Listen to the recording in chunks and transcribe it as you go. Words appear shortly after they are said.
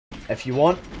If you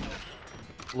want,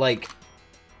 like,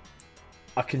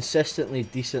 a consistently,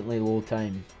 decently low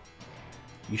time,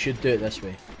 you should do it this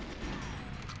way.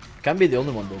 Can't be the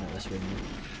only one doing it this way, mate.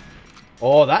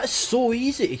 Oh, that's so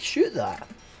easy to shoot that.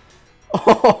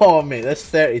 Oh, mate, this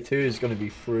 32 is going to be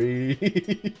free.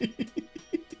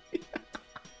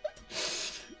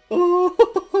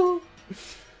 Oh.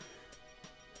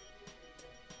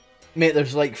 Mate,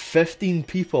 there's like 15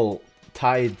 people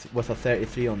tied with a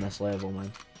 33 on this level,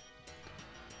 man.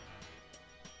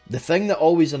 The thing that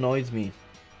always annoys me,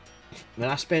 when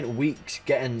I spent weeks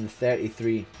getting the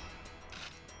 33.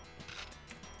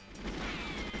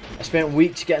 I spent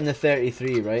weeks getting the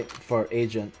 33, right, for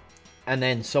Agent. And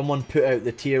then someone put out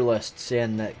the tier list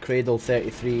saying that Cradle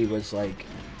 33 was like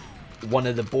one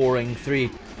of the boring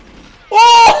 3.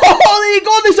 Oh, there you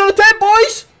go, there's our 10,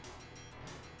 boys!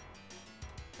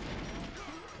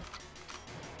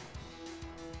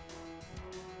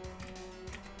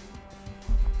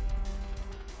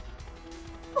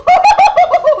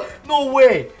 No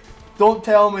way! Don't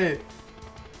tell me.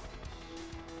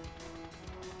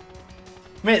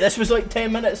 Mate, this was like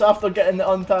 10 minutes after getting the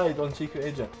Untied on Secret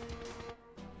Agent.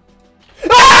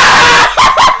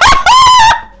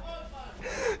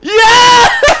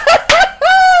 Yes!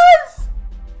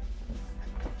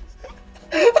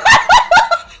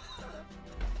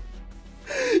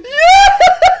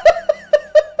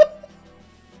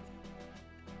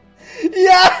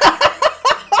 Yeah!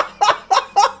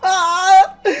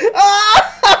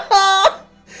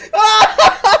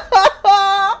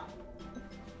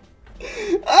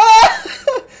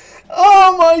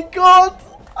 Oh my god!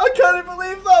 I can't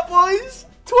believe that, boys!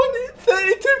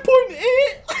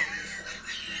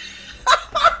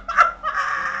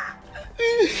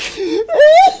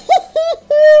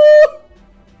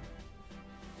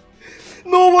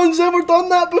 No one's ever done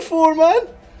that before, man!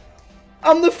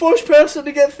 I'm the first person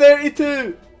to get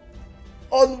 32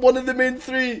 on one of the main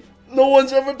 3. No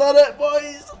one's ever done it,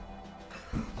 boys!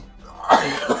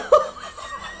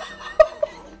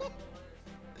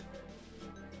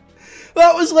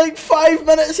 That was like 5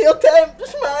 minutes of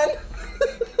attempts, man!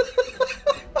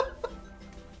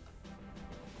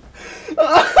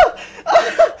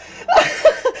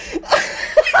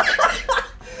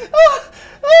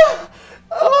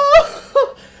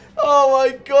 Oh my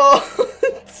god!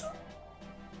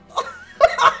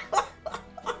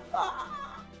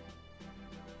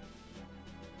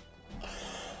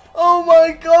 Oh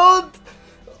my god!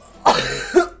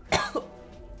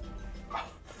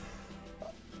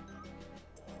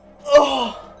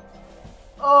 Oh!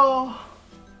 Oh!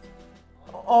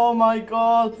 Oh my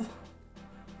god!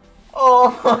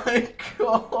 Oh my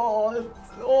god!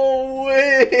 Oh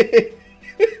way!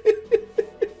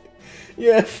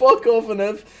 Yeah, fuck off, and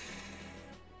if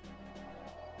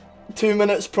 2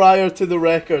 minutes prior to the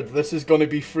record, this is gonna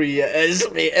be free. It is,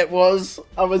 mate. It was.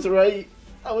 I was right.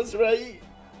 I was right.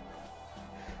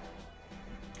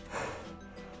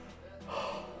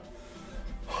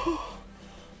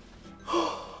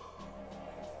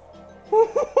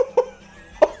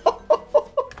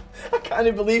 I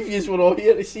can't believe you were all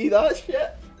here to see that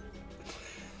shit.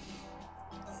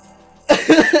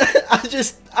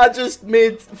 I just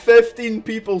made 15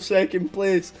 people second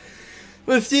place.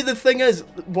 But see, the thing is,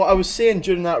 what I was saying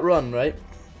during that run, right?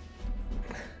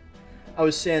 I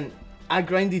was saying, I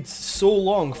grinded so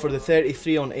long for the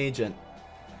 33 on Agent.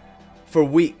 For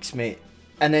weeks, mate.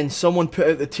 And then someone put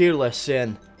out the tier list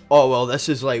saying, oh, well, this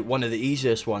is like one of the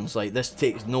easiest ones. Like, this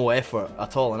takes no effort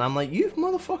at all. And I'm like, you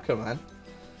motherfucker, man.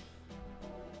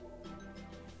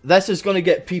 This is gonna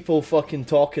get people fucking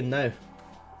talking now.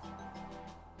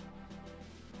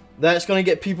 That's gonna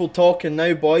get people talking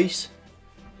now, boys.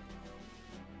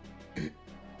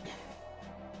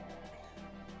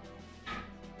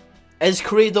 Is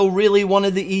Cradle really one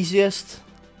of the easiest?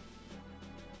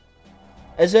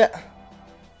 Is it?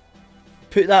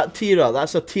 Put that tier up.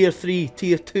 That's a tier 3,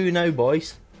 tier 2 now,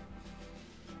 boys.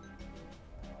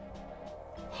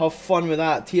 Have fun with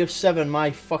that. Tier 7,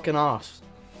 my fucking arse.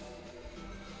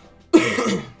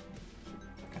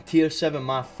 Tier 7,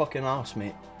 my fucking arse,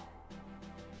 mate.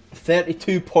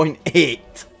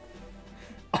 32.8.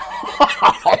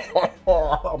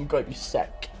 I'm going to be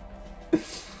sick.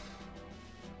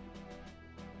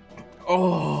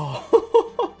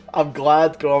 Oh, I'm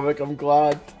glad, Comic. I'm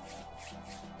glad.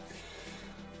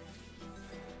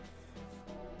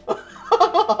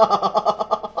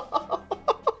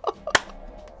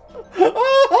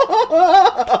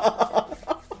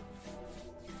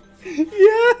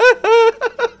 Yeah.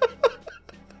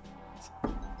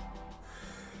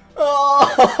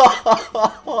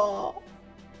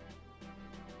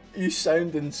 You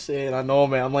sound insane. I know,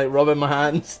 mate. I'm like rubbing my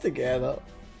hands together.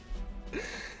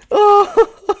 Oh.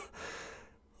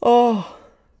 Oh.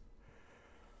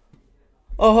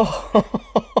 Oh.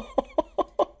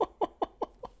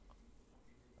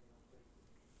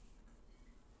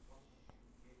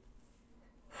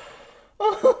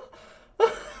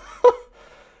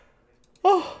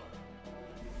 Oh.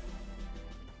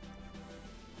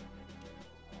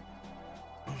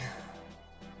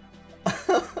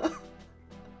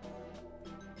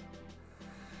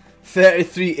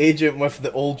 33 agent with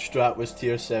the old strat was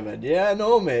tier 7. Yeah, I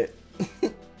know, mate.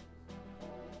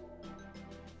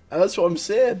 That's what I'm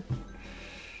saying.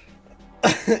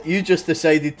 You just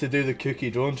decided to do the cookie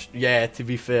drone. Yeah, to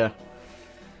be fair.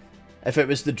 If it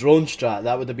was the drone strat,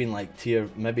 that would have been like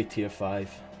maybe tier 5.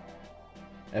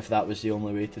 If that was the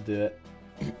only way to do it.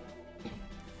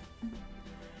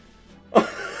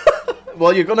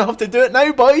 Well, you're gonna have to do it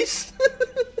now, boys.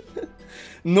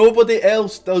 Nobody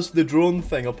else does the drone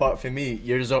thing apart from me.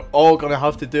 Yous are all gonna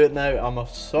have to do it now. I'm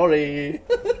sorry.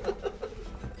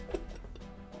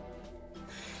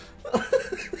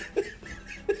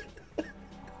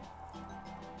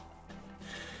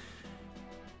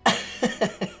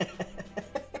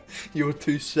 You were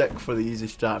too sick for the easy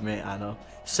strat, mate, I know.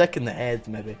 Sick in the head,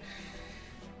 maybe.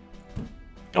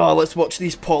 Oh, let's watch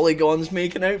these polygons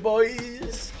making out,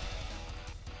 boys.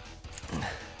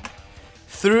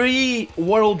 3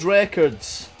 world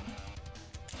records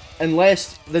in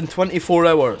less than 24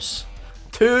 hours.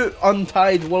 2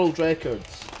 untied world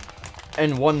records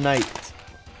in one night.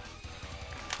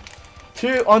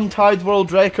 2 untied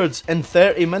world records in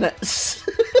 30 minutes.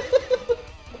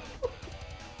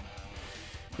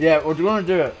 Yeah, we're gonna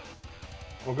do it.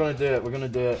 We're gonna do it. We're gonna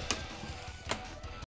do it.